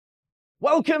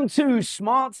Welcome to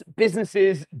Smart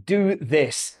Businesses Do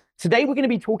This. Today, we're going to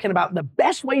be talking about the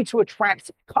best way to attract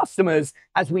customers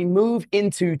as we move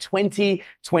into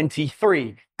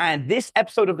 2023. And this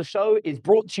episode of the show is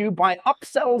brought to you by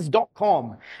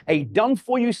Upsells.com, a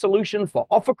done-for-you solution for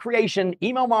offer creation,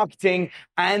 email marketing,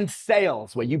 and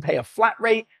sales, where you pay a flat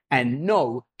rate and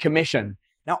no commission.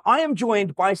 Now, I am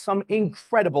joined by some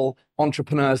incredible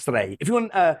entrepreneurs today. If you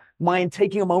wouldn't mind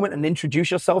taking a moment and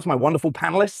introduce yourselves, my wonderful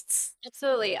panelists.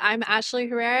 Absolutely. I'm Ashley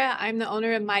Herrera. I'm the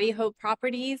owner of Mighty Hope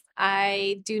Properties.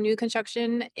 I do new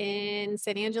construction in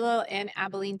San Angelo and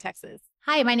Abilene, Texas.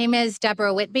 Hi, my name is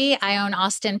Deborah Whitby. I own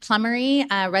Austin Plumbary,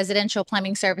 residential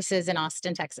plumbing services in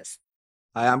Austin, Texas.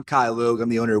 Hi, I'm Kyle Logue. I'm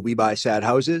the owner of We Buy Sad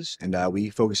Houses, and we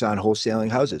focus on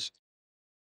wholesaling houses.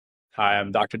 Hi,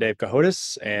 I'm Dr. Dave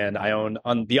Cahotis, and I own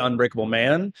The Unbreakable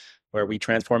Man, where we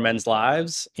transform men's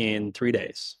lives in 3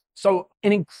 days. So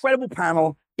an incredible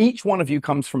panel. Each one of you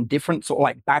comes from different sort of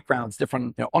like backgrounds,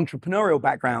 different entrepreneurial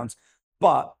backgrounds,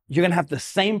 but you're going to have the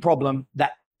same problem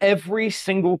that every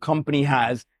single company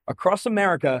has across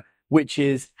America, which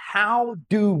is how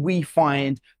do we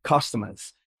find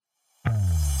customers?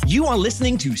 You are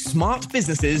listening to Smart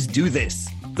Businesses Do This,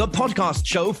 the podcast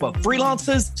show for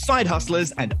freelancers, side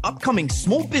hustlers, and upcoming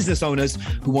small business owners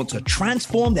who want to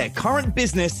transform their current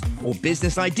business or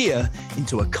business idea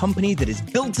into a company that is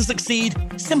built to succeed,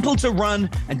 simple to run,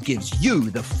 and gives you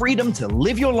the freedom to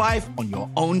live your life on your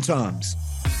own terms.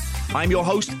 I'm your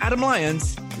host, Adam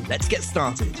Lyons. Let's get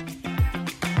started.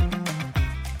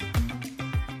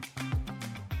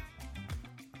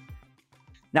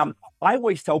 Now, I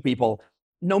always tell people,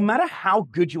 no matter how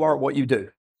good you are at what you do,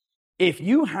 if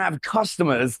you have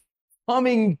customers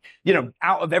coming,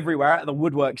 out of everywhere, out of the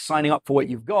woodwork, signing up for what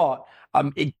you've got,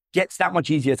 it gets that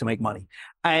much easier to make money.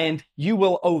 And you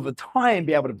will, over time,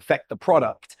 be able to perfect the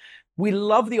product. We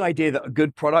love the idea that a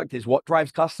good product is what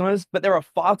drives customers, but there are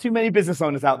far too many business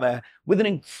owners out there with an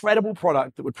incredible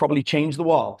product that would probably change the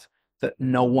world that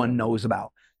no one knows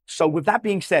about. So with that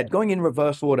being said, going in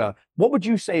reverse order, what would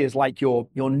you say is like your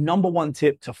number one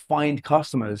tip to find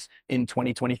customers in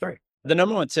 2023? The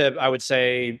number one tip I would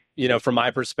say, from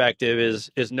my perspective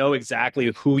is know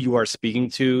exactly who you are speaking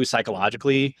to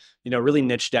psychologically, really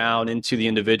niche down into the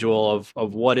individual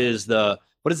of what is the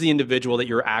individual that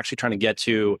you're actually trying to get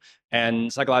to,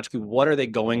 and psychologically, what are they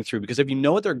going through? Because if you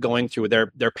know what they're going through,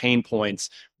 their pain points,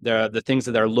 the things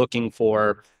that they're looking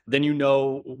for, then you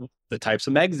know the types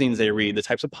of magazines they read, the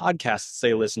types of podcasts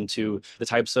they listen to, the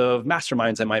types of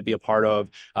masterminds they might be a part of.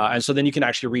 And so then you can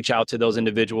actually reach out to those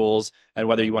individuals, and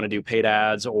whether you want to do paid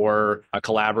ads or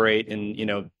collaborate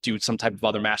and, do some type of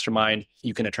other mastermind,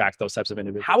 you can attract those types of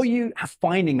individuals. How are you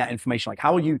finding that information? Like,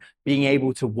 how are you being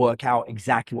able to work out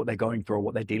exactly what they're going through or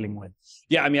what they're dealing with?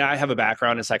 Yeah, I mean, I have a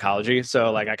background in psychology,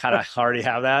 so like I kind of already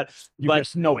have that. You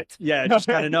just know it. Yeah, just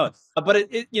kind of know it. But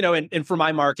and for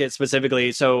my market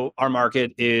specifically, so our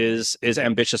market is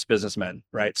ambitious businessmen,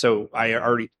 right? So I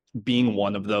already, being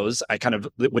one of those, I kind of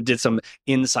did some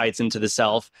insights into the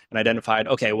self and identified,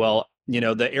 okay, well,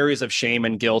 the areas of shame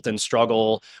and guilt and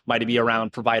struggle might be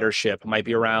around providership, might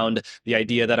be around the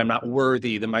idea that I'm not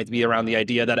worthy, that might be around the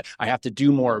idea that I have to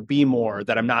do more, be more,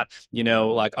 that I'm not,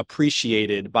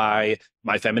 appreciated by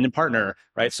my feminine partner,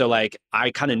 right? So like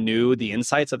I kind of knew the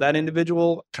insights of that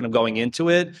individual kind of going into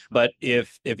it. But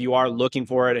if you are looking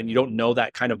for it and you don't know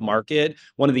that kind of market,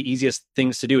 one of the easiest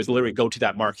things to do is literally go to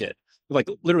that market. Like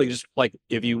literally just like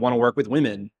if you want to work with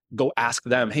women, go ask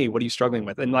them, hey, what are you struggling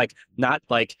with? And like, not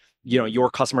like, your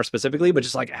customer specifically, but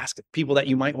just like ask people that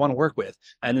you might want to work with.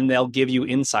 And then they'll give you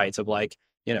insights of like,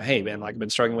 hey man, like I've been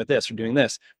struggling with this or doing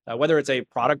this, whether it's a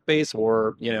product based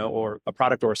or, or a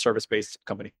product or a service based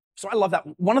company. So I love that.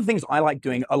 One of the things I like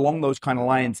doing along those kind of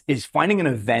lines is finding an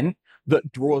event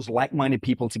that draws like-minded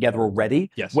people together already,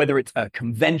 yes. Whether it's a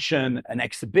convention, an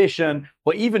exhibition,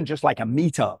 or even just like a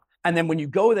meetup. And then when you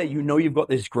go there, you've got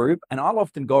this group, and I'll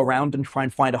often go around and try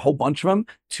and find a whole bunch of them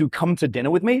to come to dinner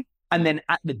with me. And then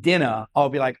at the dinner, I'll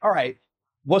be like, all right,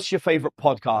 what's your favorite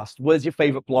podcast? Where's your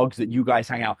favorite blogs that you guys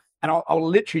hang out? And I'll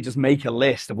literally just make a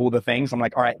list of all the things. I'm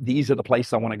like, all right, these are the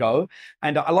places I want to go.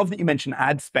 And I love that you mentioned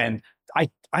ad spend.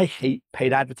 I hate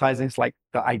paid advertising. It's like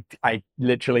I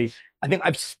think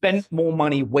I've spent more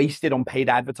money wasted on paid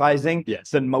advertising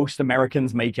than most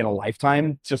Americans make in a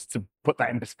lifetime, just to put that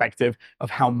in perspective of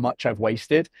how much I've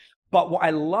wasted. But what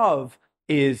I love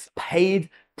is paid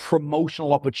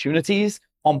promotional opportunities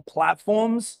on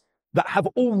platforms that have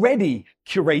already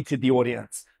curated the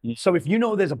audience. So if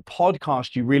there's a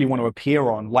podcast you really want to appear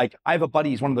on, like I have a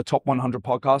buddy, he's one of the top 100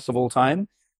 podcasts of all time.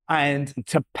 And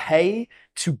to pay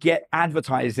to get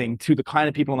advertising to the kind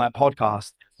of people on that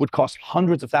podcast would cost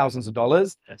hundreds of thousands of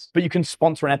dollars, but you can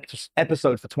sponsor an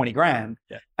episode for 20 grand.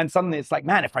 Yeah. And suddenly it's like,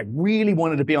 man, if I really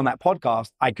wanted to be on that podcast,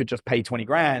 I could just pay 20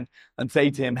 grand and say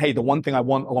to him, hey, the one thing I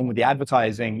want along with the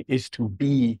advertising is to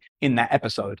be in that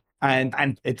episode. And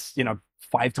it's,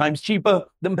 5 times cheaper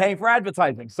than paying for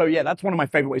advertising. So yeah, that's one of my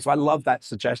favorite ways. So I love that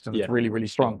suggestion. It's really, really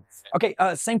strong. Okay,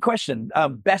 same question.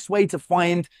 Best way to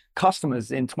find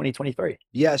customers in 2023?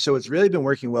 Yeah, so it's really been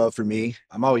working well for me.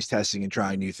 I'm always testing and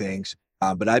trying new things.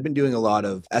 But I've been doing a lot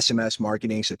of SMS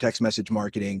marketing, so text message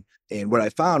marketing. And what I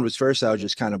found was first, I was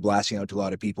just kind of blasting out to a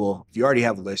lot of people. If you already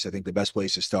have a list, I think the best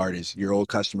place to start is your old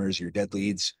customers, your dead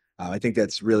leads. I think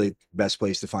that's really the best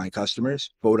place to find customers.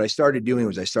 But what I started doing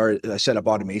was I set up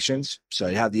automations. So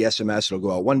I have the SMS, it'll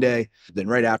go out one day. Then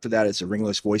right after that, it's a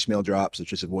ringless voicemail drop. So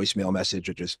it's just a voicemail message.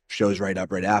 It just shows right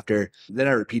up right after. Then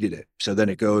I repeated it. So then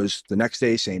it goes the next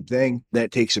day, same thing. Then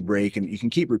it takes a break and you can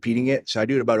keep repeating it. So I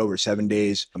do it about over 7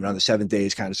 days. I mean, on the 7th day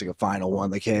is kind of just like a final one,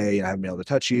 like, hey, I haven't been able to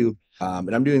touch you.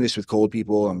 And I'm doing this with cold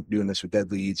people. I'm doing this with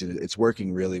dead leads, and it's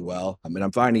working really well. And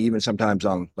I'm finding even sometimes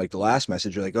on like the last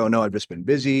message, you're like, oh no, I've just been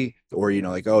busy, or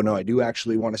like, oh no, I do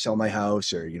actually want to sell my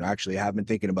house, or actually have been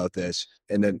thinking about this.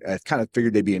 And then I kind of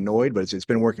figured they'd be annoyed, but it's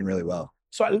been working really well.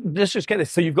 So let's just get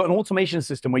this. So you've got an automation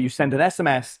system where you send an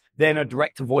SMS, then a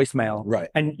direct to voicemail, right?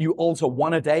 And you alter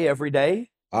one a day every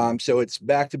day. So it's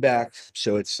back to back.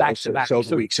 So it's back to back. So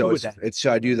week. So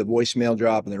I do the voicemail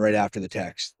drop and then right after the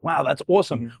text. Wow, that's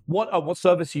awesome. Mm-hmm. What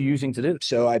service are you using to do this?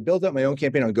 So I built up my own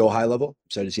campaign on Go High Level.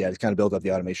 So I just kind of built up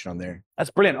the automation on there.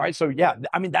 That's brilliant. All right. So yeah,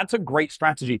 I mean, that's a great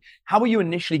strategy. How are you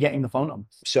initially getting the phone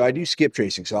numbers? So I do skip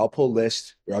tracing. So I'll pull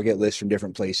lists, or I'll get lists from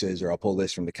different places, or I'll pull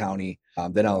lists from the county.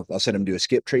 Then I'll send them to a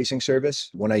skip tracing service.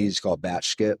 One I use is called Batch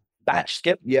Skip. Batch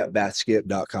Skip? Yeah,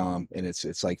 batchskip.com. And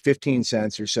it's like 15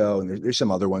 cents or so. And there's some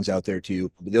other ones out there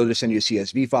too. But they'll just send you a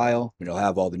CSV file, and it'll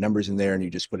have all the numbers in there, and you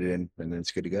just put it in, and then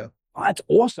it's good to go. Oh, that's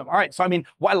awesome. All right. So, I mean,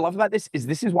 what I love about this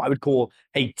is what I would call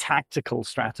a tactical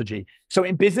strategy. So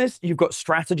in business, you've got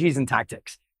strategies and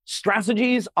tactics.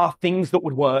 Strategies are things that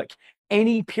would work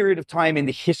any period of time in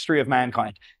the history of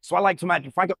mankind. So I like to imagine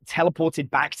if I got teleported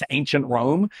back to ancient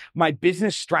Rome, my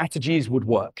business strategies would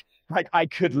work. Like I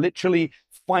could literally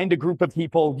find a group of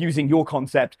people using your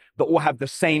concept that all have the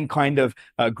same kind of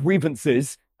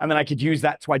grievances. And then I could use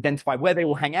that to identify where they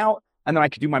will hang out. And then I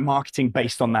could do my marketing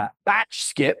based on that. Batch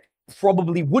Skip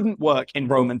probably wouldn't work in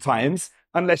Roman times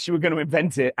unless you were going to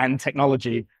invent it and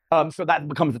technology. So that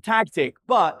becomes a tactic.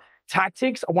 But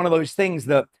tactics are one of those things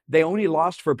that they only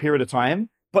last for a period of time,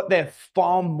 but they're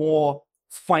far more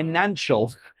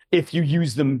financial if you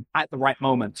use them at the right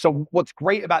moment. So what's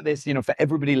great about this, for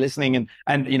everybody listening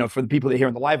and for the people that are here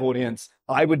in the live audience,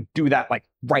 I would do that like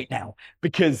right now,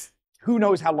 because who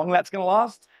knows how long that's going to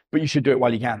last, but you should do it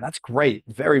while you can. That's great.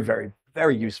 Very, very,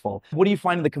 very useful. What do you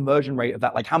find in the conversion rate of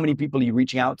that? Like how many people are you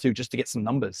reaching out to just to get some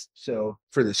numbers? So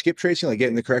for the skip tracing, like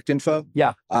getting the correct info.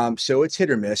 Yeah. So it's hit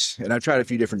or miss, and I've tried a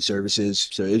few different services.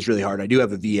 So it's really hard. I do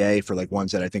have a VA for like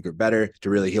ones that I think are better to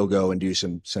really, he'll go and do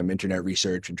some internet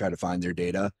research and try to find their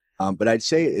data. But I'd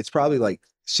say it's probably like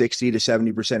 60 to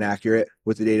 70% accurate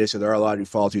with the data. So there are a lot who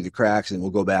fall through the cracks, and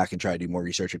we'll go back and try to do more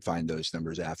research and find those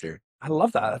numbers after. I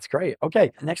love that. That's great.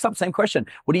 Okay. Next up, same question.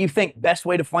 What do you think best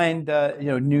way to find,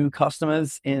 new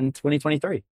customers in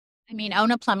 2023? I mean,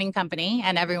 own a plumbing company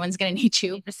and everyone's going to need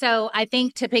you. So I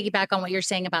think to piggyback on what you're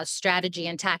saying about strategy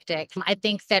and tactic, I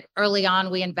think that early on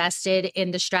we invested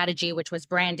in the strategy, which was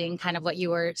branding, kind of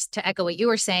to echo what you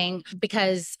were saying,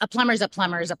 because a plumber is a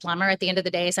plumber is a plumber. At the end of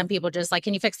the day, some people just like,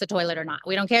 can you fix the toilet or not?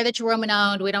 We don't care that you're Roman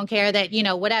owned. We don't care that,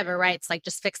 whatever, right? It's like,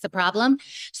 just fix the problem.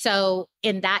 So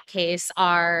in that case,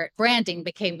 our branding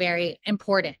became very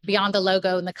important beyond the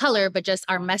logo and the color, but just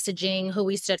our messaging, who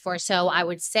we stood for. So I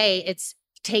would say it's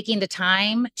taking the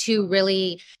time to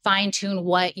really fine tune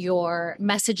what your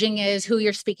messaging is, who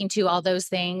you're speaking to, all those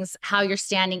things, how you're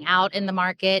standing out in the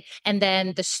market. And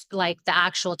then the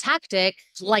actual tactic,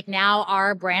 like now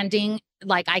our branding,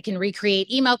 like I can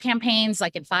recreate email campaigns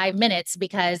like in 5 minutes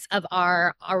because of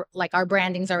our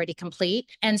branding's already complete.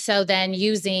 And so then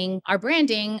using our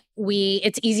branding,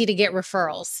 it's easy to get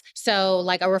referrals. So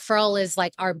like a referral is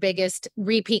like our biggest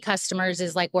repeat customers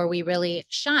is like where we really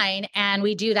shine. And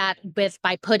we do that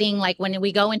by putting, like when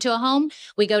we go into a home,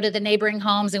 we go to the neighboring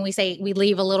homes and we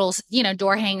leave a little,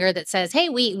 door hanger that says, hey,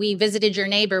 we visited your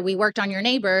neighbor. We worked on your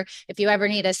neighbor if you ever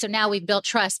need us. So now we've built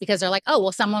trust because they're like, oh,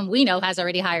 well, someone we know has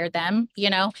already hired them.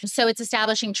 So it's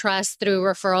establishing trust through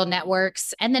referral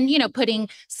networks. And then, putting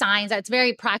signs, that's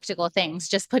very practical things,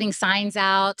 just putting signs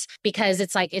out because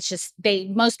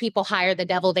most people hire the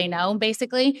devil they know,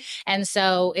 basically. And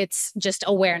so it's just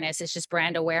awareness. It's just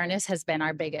brand awareness has been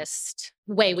our biggest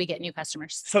way we get new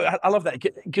customers. So I love that,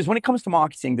 because when it comes to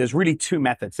marketing, there's really two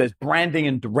methods. There's branding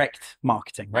and direct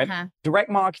marketing, right? Direct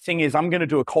marketing is I'm going to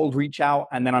do a cold reach out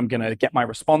and then I'm going to get my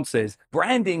responses.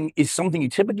 Branding is something you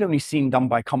typically only see done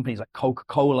by companies like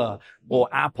Coca-Cola or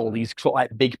Apple, these sort of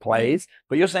like big plays.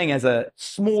 But you're saying as a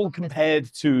small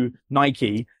compared to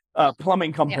Nike,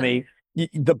 plumbing company,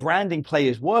 the branding play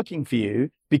is working for you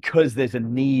because there's a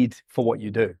need for what you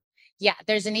do. Yeah,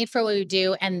 there's a need for what we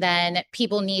do. And then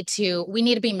we need to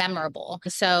be memorable.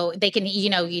 So they can,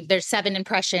 there's 7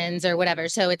 impressions or whatever.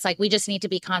 So it's like, we just need to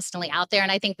be constantly out there.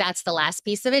 And I think that's the last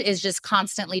piece of it, is just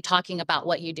constantly talking about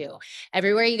what you do.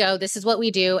 Everywhere you go, this is what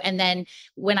we do. And then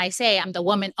when I say I'm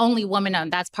the only woman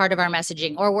owned, that's part of our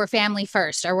messaging, or we're family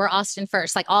first, or we're Austin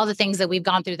first, like all the things that we've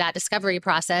gone through that discovery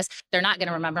process. They're not going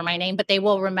to remember my name, but they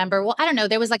will remember, well, I don't know,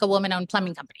 there was like a woman owned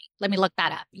plumbing company. Let me look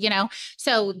that up,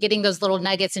 So getting those little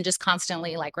nuggets and just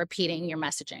constantly like repeating your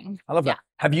messaging. I love that.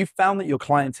 Have you found that your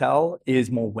clientele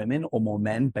is more women or more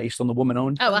men based on the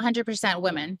woman-owned? Oh, 100%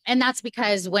 women. And that's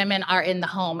because women are in the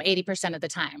home 80% of the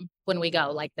time when we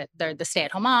go, like they're the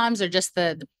stay-at-home moms or just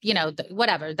the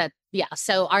whatever that. Yeah.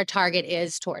 So our target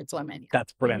is towards women.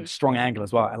 That's brilliant. Strong angle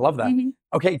as well. I love that.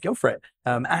 Okay, go for it.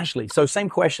 Ashley, so same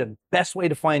question. Best way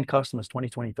to find customers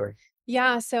 2023?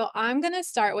 Yeah, so I'm going to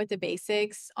start with the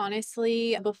basics.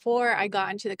 Honestly, before I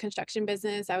got into the construction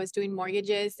business, I was doing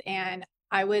mortgages and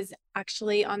I was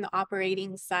actually on the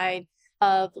operating side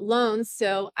of loans.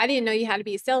 So I didn't know you had to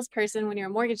be a salesperson when you're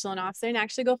a mortgage loan officer and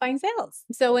actually go find sales.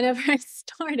 So whenever I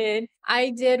started, I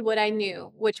did what I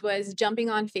knew, which was jumping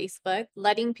on Facebook,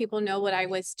 letting people know what I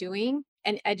was doing,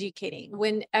 and educating.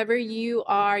 Whenever you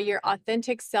are your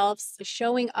authentic self,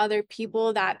 showing other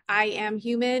people that I am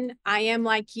human, I am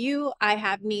like you, I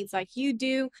have needs like you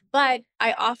do, but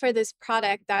I offer this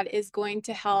product that is going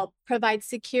to help provide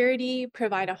security,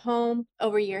 provide a home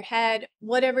over your head,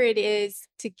 whatever it is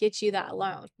to get you that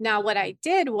loan. Now, what I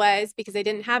did was, because I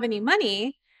didn't have any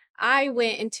money, I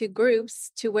went into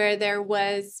groups to where there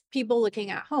was people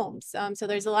looking at homes. So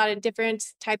there's a lot of different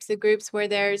types of groups where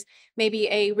there's maybe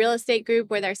a real estate group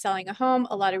where they're selling a home.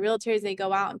 A lot of realtors, they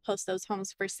go out and post those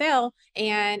homes for sale.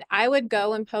 And I would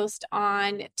go and post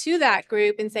on to that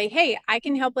group and say, hey, I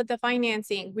can help with the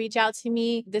financing. Reach out to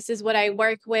me. This is what I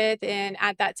work with. And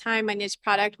at that time, my niche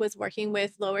product was working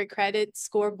with lower credit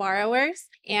score borrowers.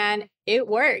 And it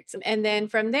worked. And then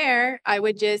from there, I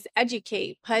would just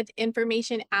educate, put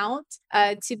information out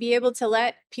to be able to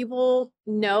let people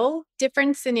know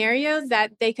different scenarios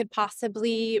that they could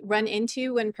possibly run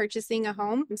into when purchasing a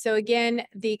home. And so again,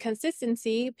 the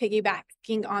consistency,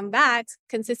 piggybacking on that,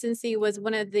 consistency was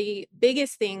one of the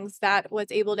biggest things that was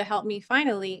able to help me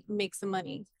finally make some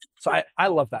money. So I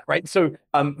love that, right? So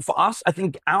for us, I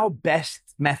think our best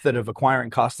method of acquiring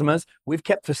customers, we've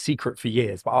kept a secret for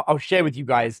years, but I'll share with you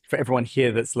guys, for everyone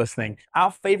here that's listening.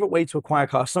 Our favorite way to acquire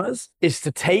customers is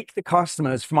to take the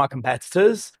customers from our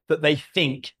competitors that they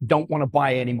think don't want to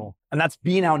buy anymore. And that's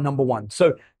been our number one.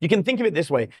 So you can think of it this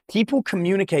way. People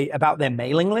communicate about their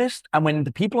mailing list. And when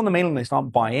the people on the mailing list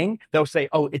aren't buying, they'll say,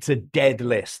 oh, it's a dead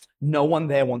list. No one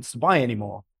there wants to buy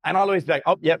anymore. And I'll always be like,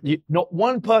 oh, yeah, not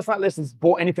one person that listens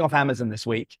bought anything off Amazon this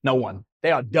week. No one.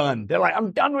 They are done. They're like, I'm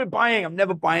done with buying. I'm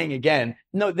never buying again.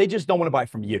 No, they just don't want to buy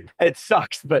from you. It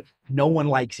sucks, but no one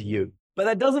likes you. But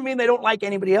that doesn't mean they don't like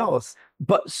anybody else.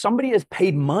 But somebody has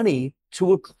paid money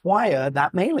to acquire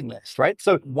that mailing list, right?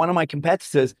 So one of my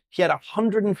competitors, he had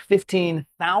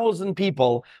 115,000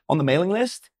 people on the mailing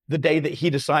list the day that he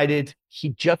decided he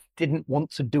just didn't want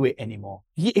to do it anymore.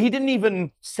 He didn't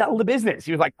even sell the business.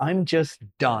 He was like, I'm just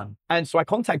done. And so I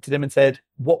contacted him and said,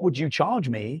 what would you charge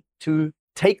me to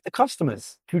take the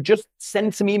customers, to just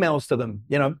send some emails to them,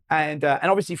 and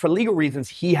obviously for legal reasons,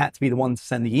 he had to be the one to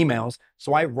send the emails.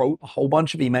 So I wrote a whole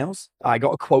bunch of emails. I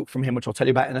got a quote from him, which I'll tell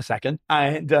you about in a second.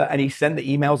 And he sent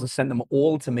the emails and sent them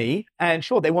all to me. And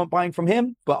sure, they weren't buying from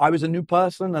him, but I was a new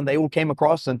person and they all came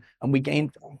across and we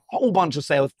gained a whole bunch of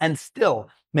sales and still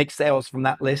make sales from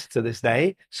that list to this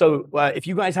day. So if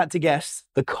you guys had to guess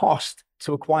the cost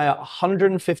to acquire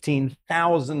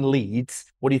 115,000 leads,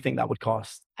 what do you think that would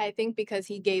cost? I think because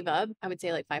he gave up, I would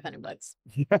say like $500.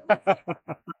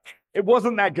 It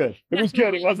wasn't that good. It was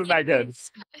good. It wasn't that good.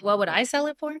 What would I sell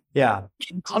it for? Yeah.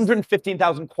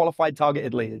 115,000 qualified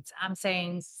targeted leads. I'm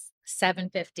saying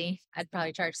 $750. I'd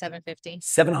probably charge $750.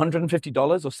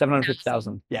 $750 or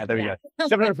 750,000? Yeah, there we go.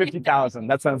 750,000.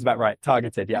 That sounds about right.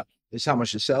 Targeted. Yeah. Is how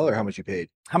much to sell or how much you paid?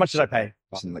 How much did I pay?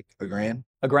 Wasn't like $1,000?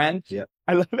 a grand. Yeah.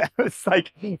 I love it. It's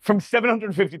like from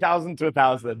 750,000 to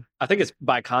 1,000. I think it's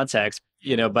by context,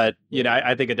 but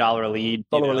I think $1 a lead.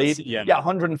 Dollar a lead. Yeah. Yeah,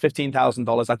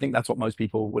 $115,000. I think that's what most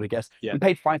people would have guessed. Yeah. We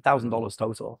paid $5,000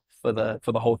 total for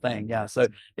the whole thing. Yeah. So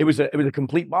it was a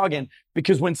complete bargain,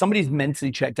 because when somebody's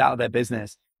mentally checked out of their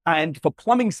business, and for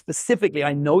plumbing specifically,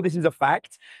 I know this is a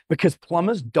fact, because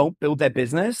plumbers don't build their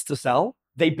business to sell.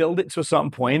 They build it to a certain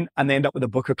point and they end up with a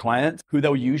book of clients who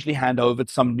they'll usually hand over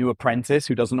to some new apprentice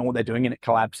who doesn't know what they're doing, and it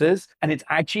collapses. And it's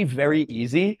actually very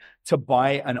easy to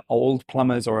buy an old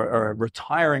plumber's or a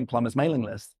retiring plumber's mailing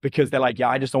list, because they're like, yeah,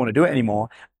 I just don't want to do it anymore.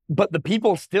 But the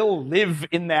people still live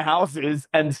in their houses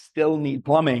and still need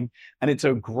plumbing. And it's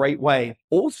a great way.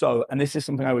 Also, and this is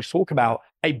something I always talk about,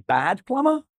 a bad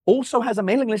plumber also has a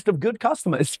mailing list of good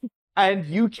customers. And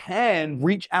you can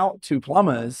reach out to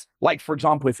plumbers. Like, for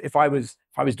example, if I was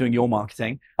doing your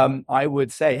marketing, I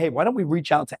would say, hey, why don't we reach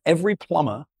out to every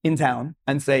plumber in town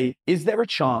and say, is there a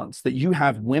chance that you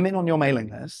have women on your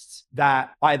mailing lists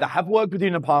that either have worked with you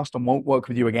in the past and won't work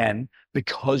with you again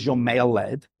because you're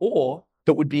male-led, or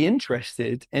that would be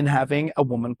interested in having a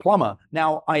woman plumber?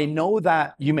 Now, I know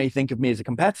that you may think of me as a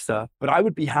competitor, but I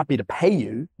would be happy to pay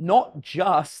you, not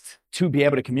just to be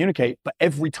able to communicate, but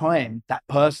every time that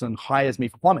person hires me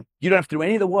for plumbing. You don't have to do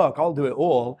any of the work. I'll do it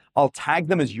all. I'll tag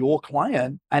them as your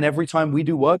client. And every time we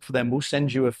do work for them, we'll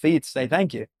send you a fee to say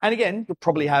thank you. And again, you'll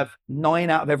probably have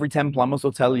 9 out of every 10 plumbers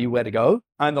will tell you where to go.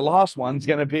 And the last one's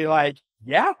going to be like,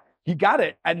 yeah, you got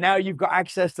it. And now you've got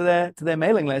access to their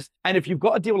mailing list. And if you've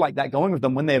got a deal like that going with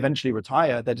them, when they eventually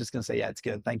retire, they're just going to say, yeah, it's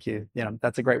good. Thank you.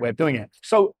 That's a great way of doing it.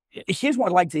 So here's what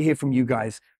I'd like to hear from you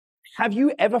guys. Have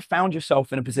you ever found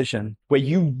yourself in a position where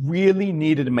you really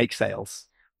needed to make sales,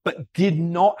 but did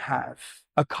not have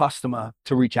a customer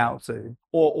to reach out to,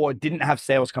 or didn't have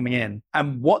sales coming in?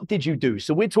 And what did you do?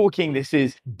 So we're talking, this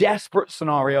is desperate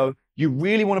scenario. You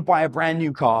really want to buy a brand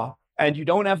new car and you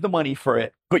don't have the money for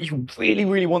it, but you really,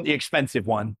 really want the expensive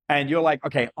one. And you're like,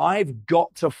 okay, I've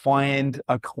got to find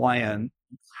a client.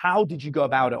 How did you go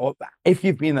about it? Or if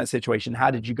you've been in that situation,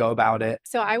 how did you go about it?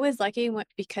 So I was lucky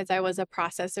because I was a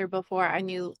processor before I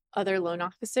knew other loan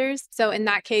officers. So in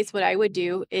that case, what I would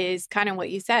do is kind of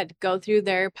what you said, go through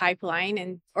their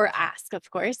pipeline or ask, of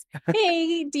course,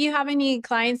 hey, do you have any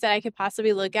clients that I could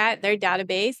possibly look at their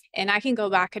database and I can go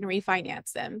back and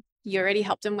refinance them? You already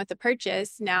helped them with the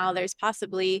purchase. Now there's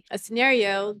possibly a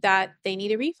scenario that they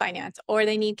need a refinance or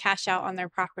they need cash out on their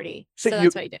property. So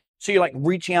that's what I did. So you're like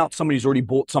reaching out to somebody who's already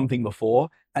bought something before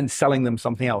and selling them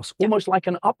something else, almost like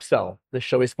an upsell. This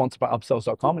show is sponsored by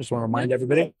upsells.com. I just want to remind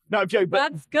everybody. No, I'm joking.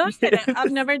 But that's good.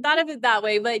 I've never thought of it that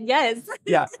way, but yes.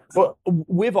 Yeah. Well,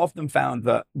 we've often found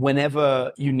that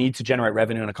whenever you need to generate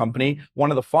revenue in a company, one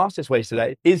of the fastest ways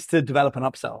today is to develop an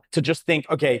upsell, to just think,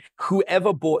 okay,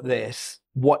 whoever bought this,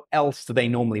 what else do they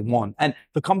normally want? And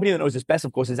the company that knows this best,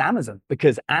 of course, is Amazon,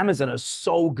 because Amazon is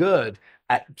so good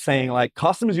at saying, like,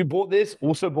 customers who bought this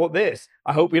also bought this.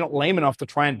 I hope you're not lame enough to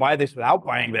try and buy this without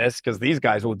buying this, because these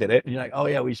guys all did it. And you're like, oh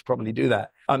yeah, we should probably do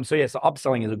that. So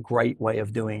upselling is a great way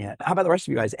of doing it. How about the rest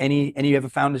of you guys? Any you ever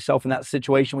found yourself in that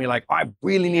situation where you're like, I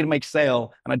really need to make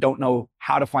sale and I don't know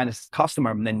how to find a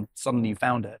customer, and then suddenly you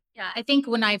found it? Yeah, I think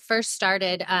when I first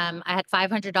started, I had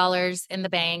 $500 in the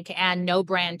bank and no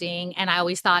branding. And I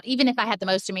always thought, even if I had the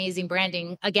most amazing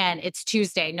branding, again, it's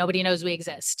Tuesday. Nobody knows we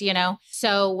exist,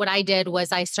 So what I did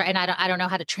was I don't know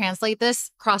how to translate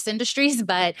this cross industries,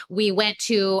 but we went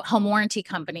to home warranty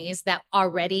companies that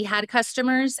already had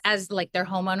customers as like their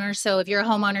homeowners. So if you're a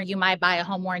homeowner, you might buy a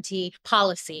home warranty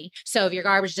policy. So if your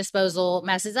garbage disposal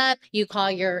messes up, you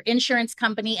call your insurance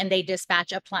company and they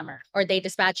dispatch a plumber or they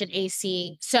dispatch an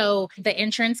AC. So the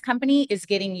insurance company is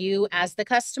getting you as the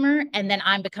customer, and then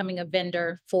I'm becoming a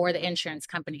vendor for the insurance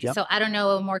company. Yep. So I don't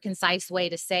know a more concise way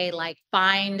to say, like,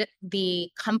 find the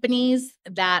companies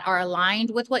that are aligned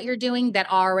with what you're doing, that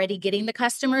are already getting the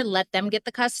customer, let them get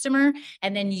the customer,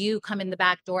 and then you come in the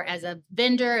back door as a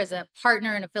vendor, as a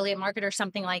partner, an affiliate marketer,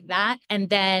 something like that. And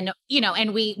then,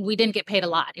 and we didn't get paid a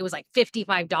lot. It was like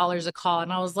 $55 a call.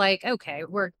 And I was like, okay,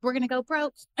 we're going to go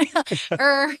broke.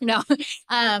 No.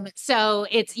 So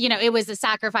it's, it was a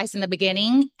sacrifice in the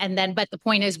beginning. And then, but the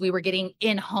point is we were getting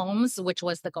in homes, which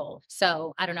was the goal.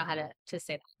 So I don't know how to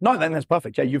say that. No, then that's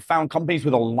perfect. Yeah. You found companies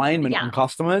with alignment on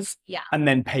customers. Yeah. And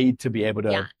then paid to be able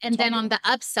to. Yeah. And then on the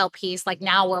upsell piece, like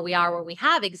now where we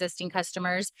have existing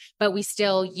customers, but we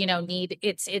still, need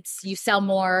you sell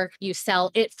more, you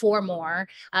sell it for more.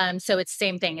 So it's the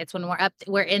same thing. It's when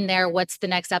we're in there, what's the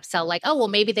next upsell? Like, oh, well,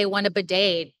 maybe they want a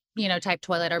bidet type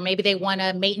toilet, or maybe they want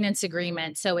a maintenance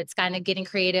agreement. So it's kind of getting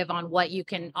creative on what you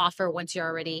can offer once you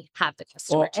already have the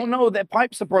customer. Oh no, their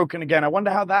pipes are broken again. I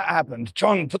wonder how that happened.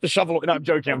 John, put the shovel. No, I'm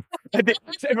joking.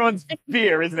 It's everyone's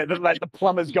fear, isn't it? That like the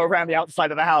plumbers go around the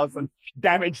outside of the house and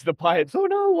damage the pipes. Oh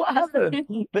no, what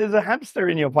happened? There's a hamster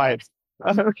in your pipes.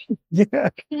 Yeah.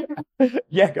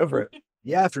 Yeah, go for it.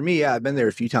 Yeah, for me, I've been there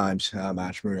a few times, my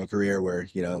entrepreneurial career where,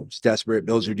 it's desperate,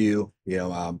 bills are due,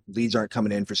 leads aren't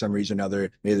coming in for some reason or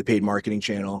another. Maybe the paid marketing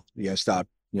channel, stop,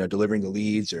 delivering the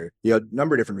leads, or, a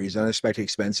number of different reasons, unexpected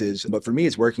expenses. But for me,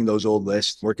 it's working those old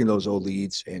lists, working those old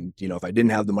leads. And, if I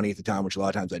didn't have the money at the time, which a lot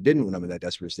of times I didn't when I'm in that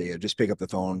desperate state, I'd just pick up the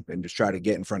phone and just try to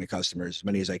get in front of customers as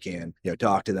many as I can,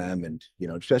 talk to them. And,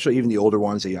 especially even the older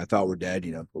ones that I thought were dead,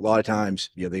 a lot of times,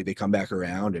 they come back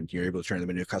around and you're able to turn them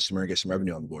into a customer and get some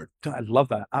revenue on the board. I love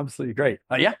that. Absolutely great.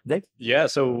 Yeah, Dave? Yeah.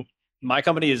 So my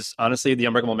company is honestly, The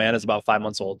Unbreakable Man is about 5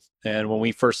 months old. And when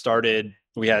we first started,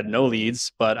 we had no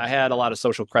leads, but I had a lot of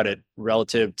social credit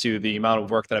relative to the amount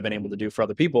of work that I've been able to do for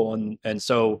other people. And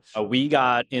so we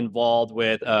got involved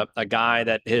with a guy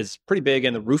that is pretty big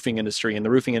in the roofing industry. And the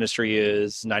roofing industry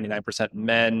is 99%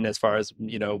 men as far as,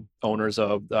 owners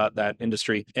of that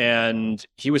industry. And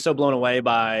he was so blown away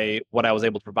by what I was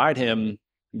able to provide him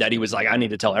that he was like, I need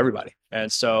to tell everybody. And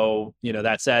so,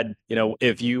 that said,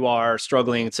 if you are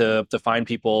struggling to find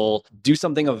people, do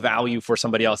something of value for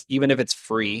somebody else, even if it's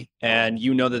free, and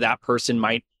that person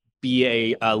might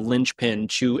be a linchpin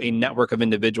to a network of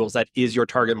individuals that is your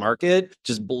target market,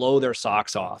 just blow their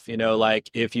socks off. Like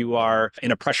if you are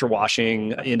in a pressure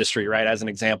washing industry, right, as an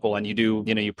example, and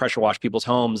you pressure wash people's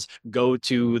homes, go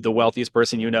to the wealthiest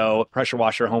person, pressure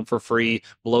wash their home for free,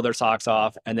 blow their socks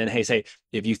off. And then, hey, say,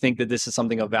 if you think that this is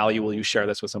something of value, will you share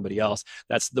this with somebody else?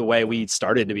 That's the way we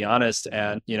started, to be honest.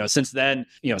 And, since then,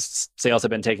 sales have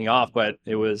been taking off, but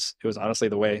it was honestly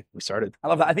the way we started. I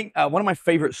love that. I think one of my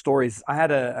favorite stories, I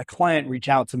had a client reach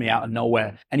out to me out of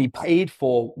nowhere, and he paid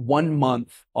for 1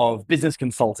 month of business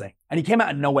consulting, and he came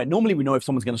out of nowhere. Normally we know if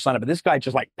someone's going to sign up, but this guy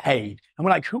just like paid. And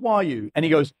we're like, who are you? And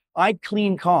he goes, I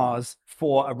clean cars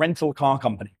for a rental car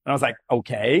company. And I was like,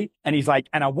 okay. And he's like,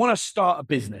 and I want to start a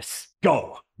business.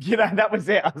 Go. That was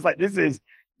it. I was like,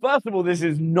 first of all, this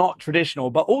is not traditional,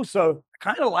 but also I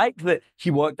kind of like that he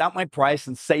worked out my price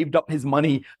and saved up his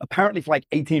money apparently for like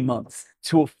 18 months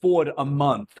to afford a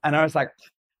month. And I was like,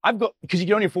 because you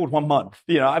can only afford 1 month,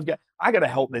 I got to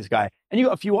help this guy. And you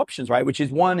got a few options, right? Which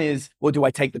is, one is, well, do I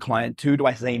take the client? 2, do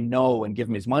I say no and give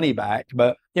him his money back?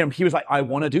 But, he was like, I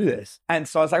want to do this. And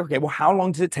so I was like, okay, well, how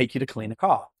long does it take you to clean a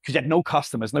car? Because you had no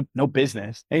customers, no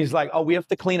business. And he's like, oh, we have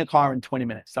to clean a car in 20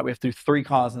 minutes. So we have to do 3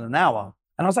 cars in an hour.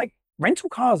 And I was like, rental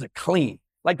cars are clean.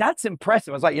 Like, that's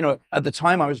impressive. I was like, at the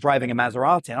time I was driving a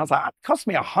Maserati, and I was like, it cost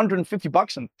me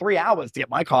 $150 in 3 hours to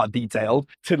get my car detailed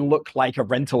to look like a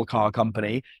rental car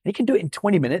company. And he can do it in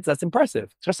 20 minutes. That's impressive.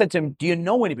 So I said to him, do you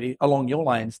know anybody along your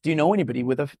lines? Do you know anybody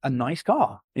with a nice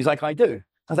car? He's like, I do.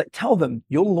 I was like, tell them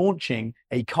you're launching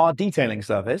a car detailing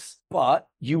service, but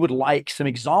you would like some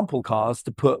example cars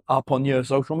to put up on your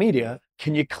social media.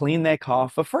 Can you clean their car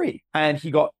for free? And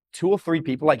he got 2 or 3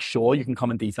 people like, sure, you can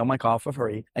come and detail my car for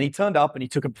free. And he turned up and he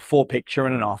took a before picture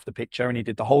and an after picture, and he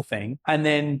did the whole thing. And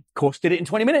then, of course, did it in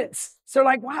 20 minutes. So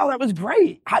like, wow, that was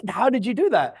great. How did you do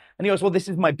that? And he goes, well, this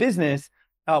is my business.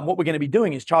 What we're going to be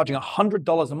doing is charging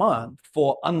 $100 a month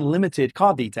for unlimited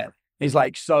car detailing. He's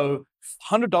like, so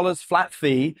 $100 flat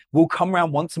fee. We'll come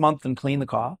around once a month and clean the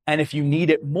car. And if you need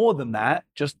it more than that,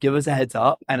 just give us a heads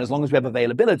up. And as long as we have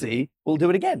availability, we'll do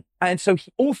it again. And so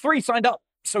all 3 signed up.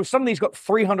 So somebody's got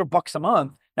 $300 a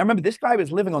month. Now remember, this guy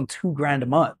was living on $2,000 a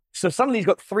month. So suddenly he's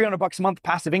got $300 a month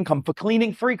passive income for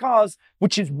cleaning 3 cars,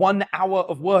 which is 1 hour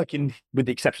of work with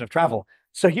the exception of travel.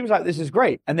 So he was like, this is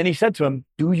great. And then he said to him,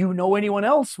 do you know anyone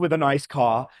else with a nice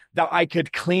car that I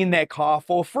could clean their car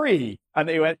for free? And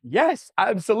they went, yes,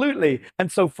 absolutely. And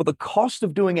so for the cost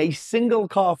of doing a single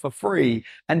car for free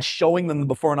and showing them the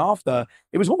before and after,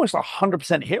 it was almost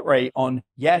 100% hit rate on,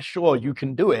 yeah, sure, you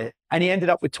can do it. And he ended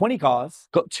up with 20 cars,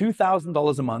 got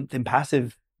 $2,000 a month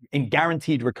in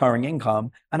guaranteed recurring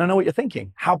income. And I know what you're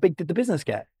thinking. How big did the business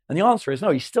get? And the answer is no,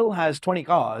 he still has 20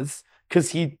 cars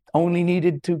because he only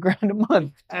needed $2,000 a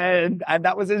month. And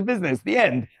that was his business, the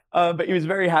end. But he was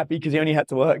very happy because he only had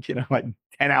to work, like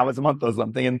 10 hours a month or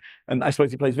something. And I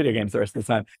suppose he plays video games the rest of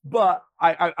the time. But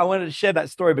I wanted to share that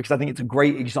story because I think it's a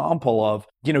great example of,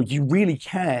 you really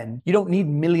can. You don't need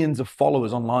millions of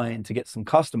followers online to get some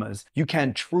customers. You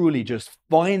can truly just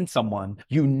find someone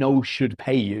should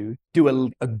pay you,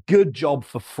 do a good job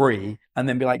for free, and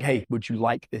then be like, hey, would you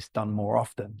like this done more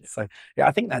often? So yeah,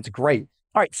 I think that's great.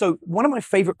 All right. So one of my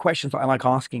favorite questions that I like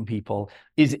asking people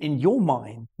is, in your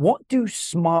mind, what do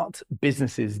smart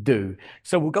businesses do?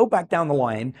 So we'll go back down the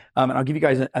line, and I'll give you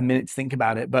guys a minute to think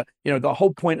about it. But the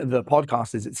whole point of the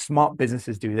podcast is that smart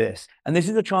businesses do this, and this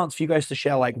is a chance for you guys to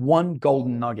share like one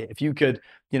golden nugget. If you could,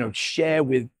 share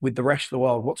with the rest of the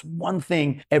world, what's one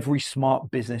thing every smart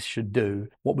business should do?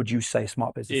 What would you say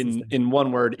smart businesses do? In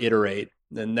one word, iterate.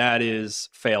 And that is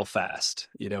fail fast.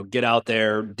 Get out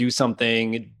there, do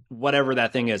something, whatever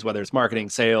that thing is, whether it's marketing,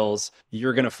 sales,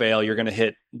 you're going to fail. You're going to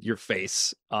hit your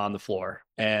face on the floor.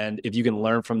 And if you can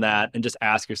learn from that and just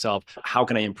ask yourself, how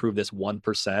can I improve this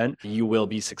 1%? You will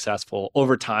be successful.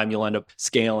 Over time, you'll end up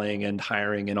scaling and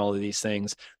hiring and all of these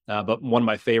things. But one of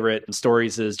my favorite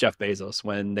stories is Jeff Bezos,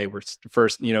 when they were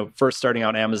first starting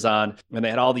out Amazon, and they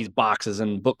had all these boxes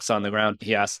and books on the ground.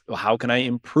 He asked, well, how can I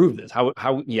improve this?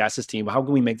 He asked his team, how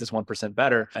can we make this 1%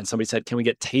 better? And somebody said, can we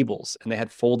get tables? And they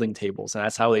had folding tables. And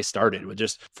that's how they started, with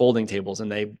just folding tables. And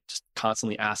they just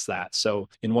constantly asked that. So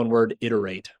in one word,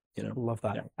 iterate. Love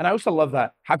that. Yeah. And I also love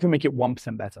that. How can we make it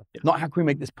 1% better? Yeah. Not how can we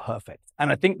make this perfect?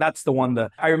 And I think that's the one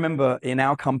that I remember in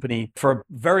our company for a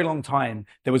very long time,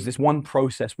 there was this one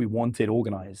process we wanted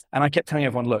organized. And I kept telling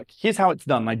everyone, look, here's how it's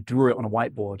done. And I drew it on a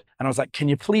whiteboard. And I was like, can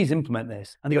you please implement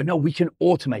this? And they go, no, we can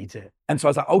automate it. And so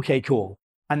I was like, okay, cool.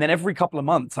 And then every couple of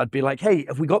months, I'd be like, hey,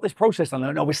 have we got this process done?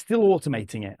 No, we're still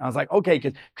automating it. I was like, okay,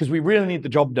 because we really need the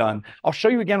job done. I'll show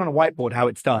you again on a whiteboard how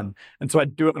it's done. And so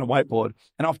I'd do it on a whiteboard.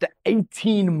 And after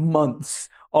 18 months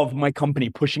of my company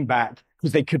pushing back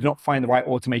because they could not find the right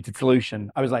automated solution,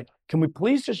 I was like, can we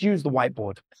please just use the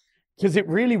whiteboard? Because it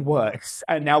really works.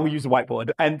 And now we use a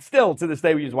whiteboard. And still to this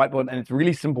day, we use a whiteboard. And it's a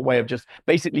really simple way of just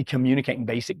basically communicating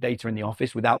basic data in the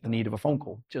office without the need of a phone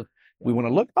call. Just, we want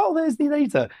to look, oh, there's the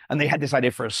data. And they had this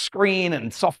idea for a screen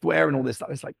and software and all this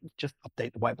stuff. It's like, just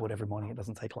update the whiteboard every morning. It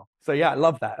doesn't take long. So yeah, I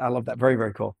love that. I love that. Very,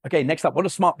 very cool. Okay, next up, what do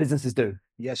smart businesses do?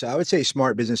 Yeah, so I would say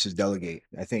smart businesses delegate.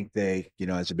 I think they,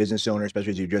 as a business owner,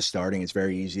 especially as you're just starting, it's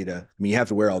very easy you have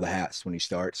to wear all the hats when you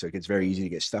start. So it gets very easy to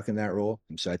get stuck in that role.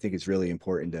 And so I think it's really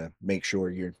important to make sure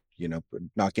you're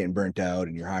not getting burnt out,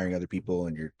 and you're hiring other people,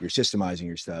 and you're systemizing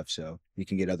your stuff so you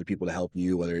can get other people to help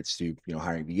you, whether it's through,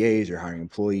 hiring VAs or hiring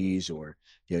employees, or,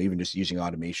 even just using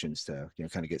automations to,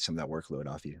 kind of get some of that workload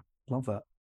off you. Love that.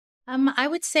 I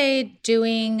would say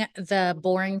doing the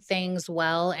boring things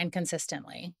well and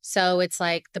consistently. So it's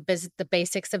like the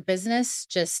basics of business,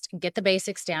 just get the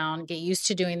basics down, get used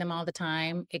to doing them all the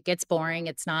time. It gets boring.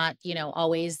 It's not,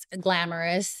 always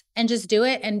glamorous, and just do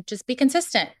it and just be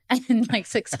consistent and like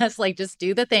success, like just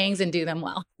do the things and do them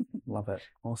well. Love it.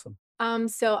 Awesome.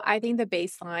 So I think the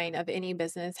baseline of any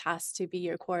business has to be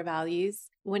your core values.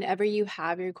 Whenever you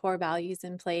have your core values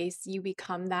in place, you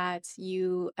become that,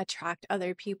 you attract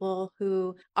other people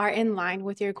who are in line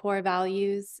with your core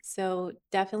values. So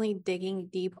definitely digging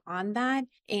deep on that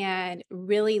and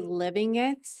really living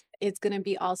it. It's going to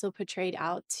be also portrayed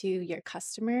out to your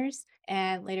customers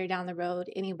and later down the road,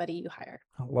 anybody you hire.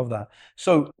 I love that.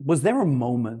 So was there a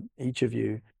moment, each of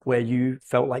you, where you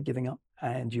felt like giving up?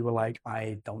 And you were like,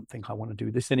 I don't think I want to do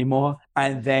this anymore.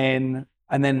 And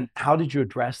then how did you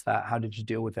address that? How did you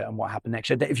deal with it? And what happened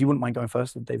next? If you wouldn't mind going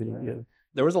first, David.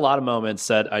 There was a lot of moments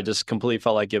that I just completely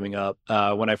felt like giving up.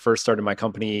 When I first started my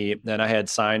company, then I had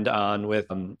signed on with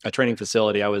a training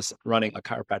facility. I was running a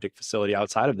chiropractic facility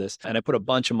outside of this, and I put a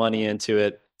bunch of money into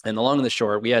it. And the long and the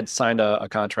short, we had signed a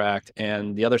contract,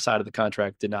 and the other side of the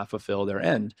contract did not fulfill their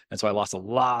end. And so I lost a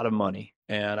lot of money.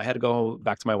 And I had to go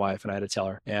back to my wife, and I had to tell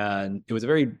her. And it was a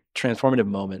very transformative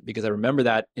moment, because I remember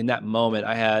that in that moment,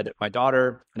 I had my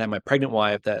daughter and I had my pregnant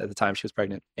wife that at the time she was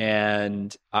pregnant.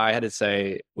 And I had to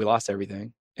say, we lost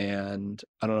everything and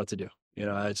I don't know what to do.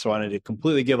 I just wanted to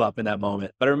completely give up in that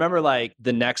moment. But I remember like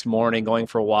the next morning going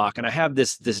for a walk, and I have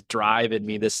this drive in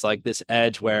me, this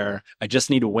edge where I just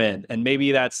need to win. And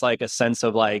maybe that's like a sense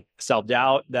of like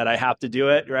self-doubt that I have to do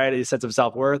it, right? A sense of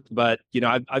self-worth. But,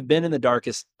 I've been in the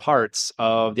darkest parts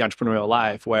of the entrepreneurial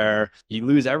life where you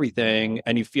lose everything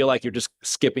and you feel like you're just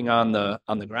skipping on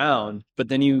the ground. But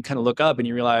then you kind of look up and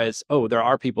you realize, oh, there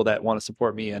are people that want to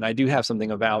support me, and I do have something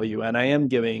of value, and I am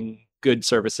giving good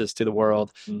services to the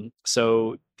world.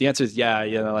 So the answer is yeah.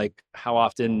 Like how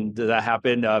often does that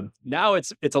happen? Now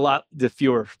it's a lot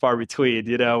far between.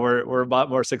 We're a lot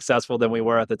more successful than we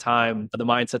were at the time. The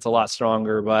mindset's a lot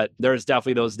stronger, but there's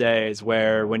definitely those days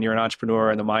where when you're an entrepreneur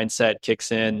and the mindset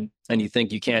kicks in and you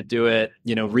think you can't do it,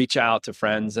 reach out to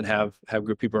friends and have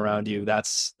group people around you.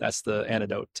 That's the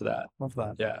antidote to that. Love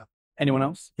that. Yeah. Anyone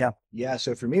else? Yeah. Yeah.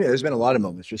 So for me, there's been a lot of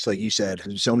moments, just like you said,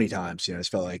 so many times, I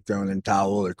just felt like throwing in the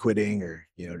towel or quitting or,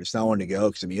 just not wanting to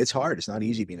go. Cause it's hard. It's not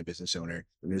easy being a business owner.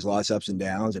 There's lots of ups and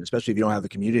downs. And especially if you don't have a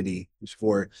community.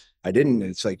 Before I didn't,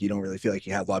 it's like, you don't really feel like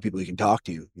you have a lot of people you can talk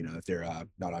to, if they're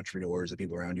not entrepreneurs, the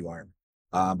people around you aren't.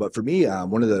 But for me,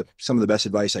 some of the best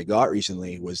advice I got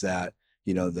recently was that,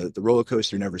 the roller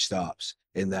coaster never stops,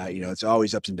 in that, it's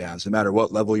always ups and downs. No matter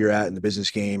what level you're at in the business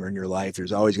game or in your life,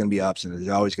 there's always going to be ups and there's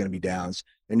always going to be downs.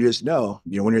 And you just know,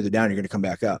 when you're the down, you're going to come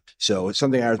back up. So it's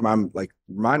something I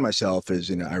remind myself is,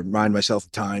 I remind myself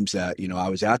of times that, I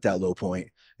was at that low point,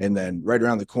 and then right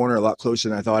around the corner, a lot closer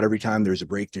than I thought, every time there was a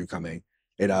breakthrough coming.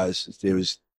 It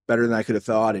was better than I could have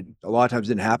thought. And a lot of times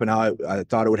it didn't happen how I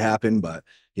thought it would happen, but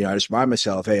I just remind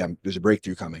myself, hey, there's a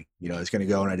breakthrough coming, it's going to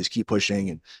go, and I just keep pushing,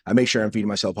 and I make sure I'm feeding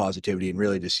myself positivity and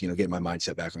really just, get my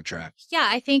mindset back on track. Yeah,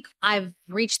 I think I've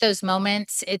reached those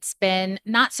moments. It's been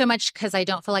not so much because I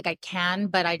don't feel like I can,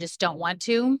 but I just don't want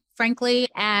to, frankly.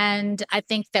 And I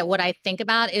think that what I think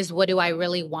about is, what do I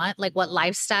really want? Like, what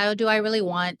lifestyle do I really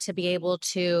want to be able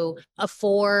to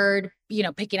afford,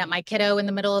 picking up my kiddo in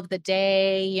the middle of the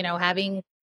day, having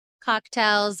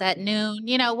cocktails at noon,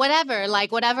 whatever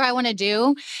I want to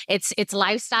do. It's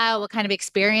lifestyle. What kind of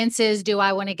experiences do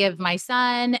I want to give my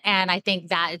son? And I think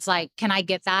that it's like, can I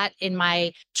get that in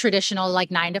my traditional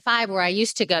 9 to 5 where I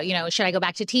used to go, should I go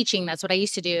back to teaching? That's what I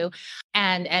used to do.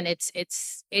 And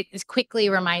it quickly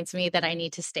reminds me that I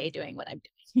need to stay doing what I'm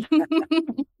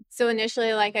doing. So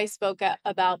initially, like I spoke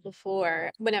about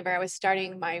before, whenever I was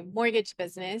starting my mortgage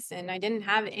business and I didn't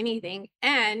have anything,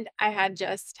 and I had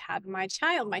just had my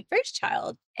first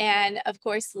child. And of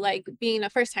course, like being a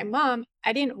first-time mom,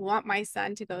 I didn't want my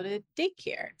son to go to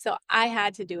daycare. So I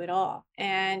had to do it all.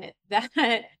 And that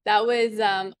was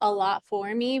a lot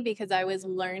for me, because I was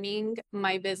learning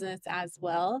my business as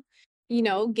well.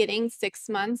 Getting 6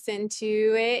 months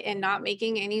into it and not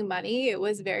making any money, it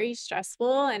was very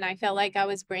stressful. And I felt like I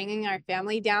was bringing our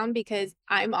family down, because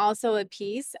I'm also a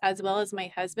piece as well as my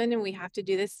husband, and we have to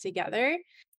do this together.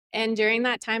 And during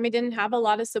that time, I didn't have a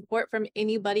lot of support from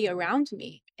anybody around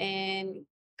me. And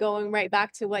going right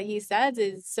back to what he says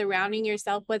is surrounding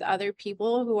yourself with other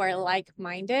people who are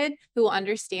like-minded, who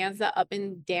understands the up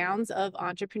and downs of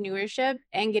entrepreneurship,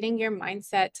 and getting your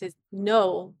mindset to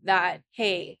know that,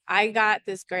 hey, I got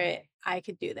this grit. I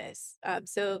could do this.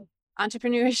 So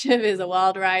entrepreneurship is a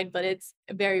wild ride, but it's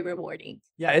very rewarding.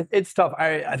 Yeah, it's tough.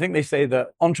 I think they say that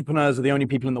entrepreneurs are the only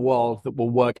people in the world that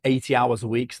will work 80 hours a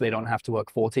week so they don't have to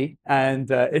work 40. And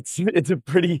it's a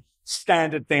pretty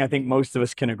standard thing I think most of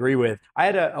us can agree with. I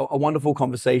had a wonderful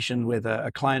conversation with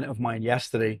a client of mine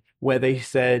yesterday where they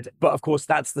said, but of course,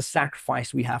 that's the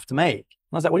sacrifice we have to make.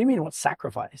 And I was like, what do you mean, what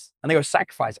sacrifice? And they go,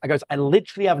 sacrifice. I goes, I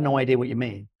literally have no idea what you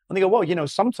mean. And they go, well,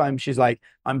 sometimes she's like,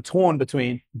 I'm torn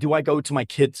between, do I go to my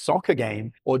kid's soccer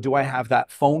game, or do I have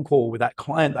that phone call with that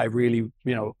client I really,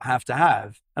 have to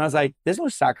have? And I was like, there's no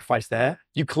sacrifice there.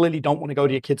 You clearly don't want to go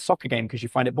to your kid's soccer game because you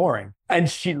find it boring. And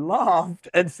she laughed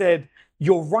and said,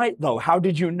 you're right, though. How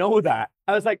did you know that?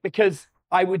 I was like, because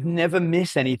I would never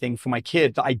miss anything for my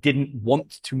kid that I didn't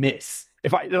want to miss.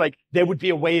 If there would be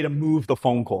a way to move the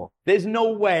phone call. There's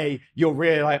no way you're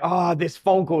really like, this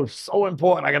phone call is so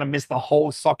important, I'm going to miss the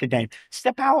whole soccer game.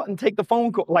 Step out and take the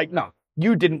phone call. No,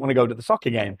 you didn't want to go to the soccer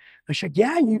game. And she's like,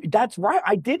 yeah, that's right.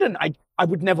 I didn't. I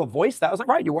would never voice that. I was like,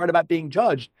 right, you're worried about being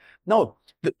judged. No,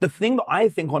 the thing that I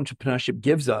think entrepreneurship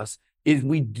gives us is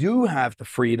we do have the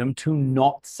freedom to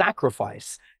not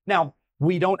sacrifice. Now,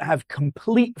 we don't have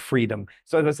complete freedom.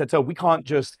 So as I said, we can't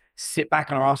just sit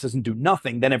back on our asses and do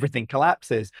nothing, then everything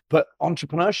collapses. But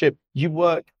entrepreneurship, you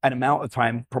work an amount of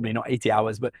time, probably not 80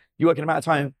 hours, but you work an amount of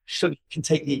time so you can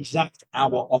take the exact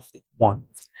hour off at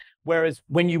once. Whereas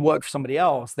when you work for somebody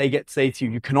else, they get to say to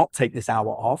you, you cannot take this hour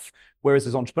off. Whereas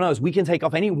as entrepreneurs, we can take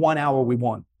off any 1 hour we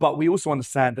want, but we also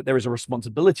understand that there is a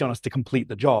responsibility on us to complete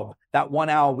the job. That 1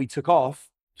 hour we took off,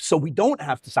 so we don't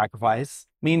have to sacrifice,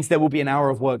 means there will be an hour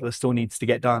of work that still needs to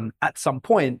get done at some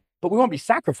point, but we won't be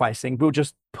sacrificing. We'll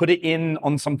just put it in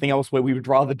on something else where we would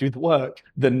rather do the work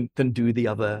than do the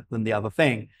other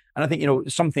thing. And I think,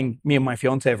 something me and my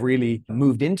fiance have really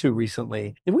moved into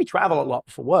recently, is we travel a lot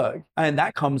for work. And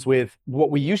that comes with what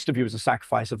we used to view as a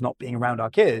sacrifice of not being around our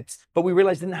kids, but we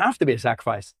realized it didn't have to be a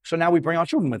sacrifice. So now we bring our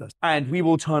children with us, and we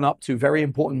will turn up to very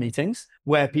important meetings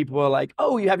where people are like,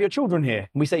 oh, you have your children here.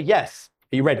 And we say, yes.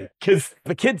 Are you ready? Because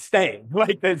the kid's staying.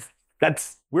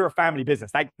 We're a family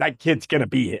business. That kid's going to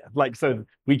be here. So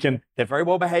they're very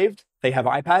well behaved. They have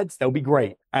iPads. They'll be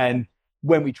great. And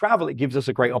when we travel, it gives us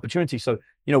a great opportunity. So,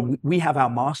 we have our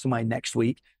mastermind next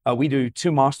week. We do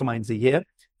 2 masterminds a year,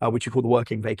 which we call the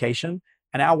Working Vacation.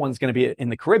 And our one's going to be in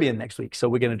the Caribbean next week. So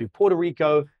we're going to do Puerto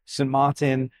Rico, St.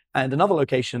 Martin, and another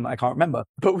location I can't remember.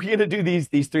 But we're going to do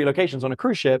these 3 locations on a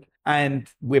cruise ship. And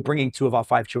we're bringing 2 of our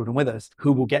 5 children with us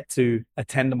who will get to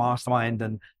attend a mastermind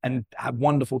and have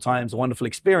wonderful times, a wonderful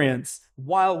experience,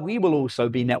 while we will also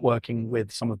be networking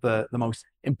with some of the most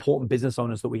important business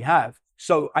owners that we have.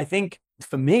 So I think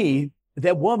for me,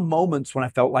 there were moments when I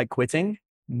felt like quitting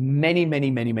many,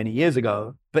 many, many, many years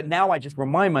ago. But now I just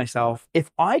remind myself, if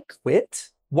I quit,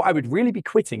 what I would really be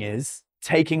quitting is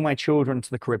taking my children to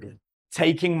the Caribbean,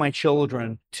 taking my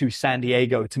children to San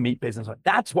Diego to meet business.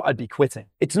 That's what I'd be quitting.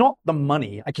 It's not the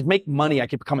money. I could make money. I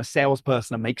could become a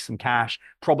salesperson and make some cash,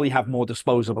 probably have more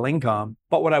disposable income.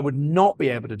 But what I would not be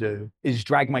able to do is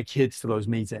drag my kids to those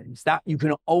meetings. That you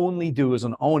can only do as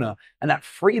an owner. And that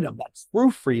freedom, that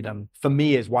true freedom for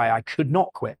me is why I could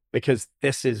not quit, because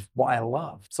this is what I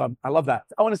love. So I love that.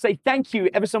 I want to say thank you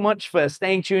ever so much for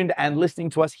staying tuned and listening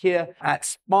to us here at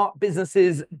Smart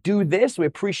Businesses Do This. We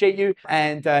appreciate you.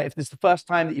 And if this is the first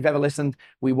time that you've ever listened,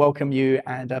 we welcome you.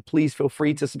 And please feel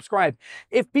free to subscribe.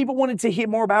 If people wanted to hear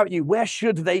more about you, where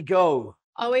should they go?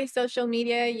 Always social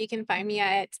media. You can find me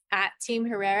at Team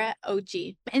Herrera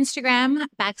OG. Instagram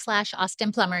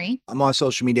 /Austin Plummery. I'm on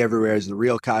social media everywhere as The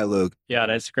Real Kai Luke. Yeah, on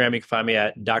Instagram, you can find me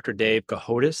at Dr. Dave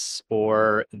Cahotis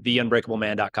or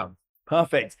theunbreakableman.com.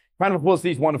 Perfect. Round of applause to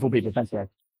these wonderful people. Thanks, guys.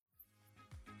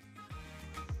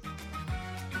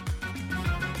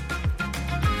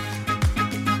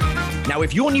 Now,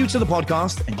 if you're new to the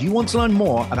podcast and you want to learn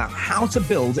more about how to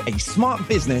build a smart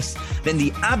business, then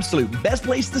the absolute best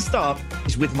place to start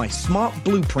is with my Smart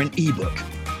Blueprint ebook.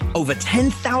 Over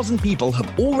 10,000 people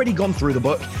have already gone through the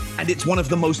book, and it's one of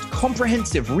the most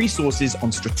comprehensive resources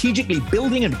on strategically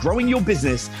building and growing your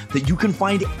business that you can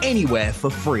find anywhere for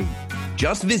free.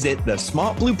 Just visit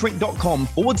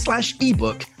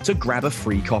thesmartblueprint.com/ebook to grab a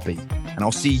free copy. And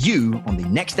I'll see you on the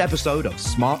next episode of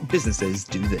Smart Businesses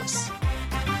Do This.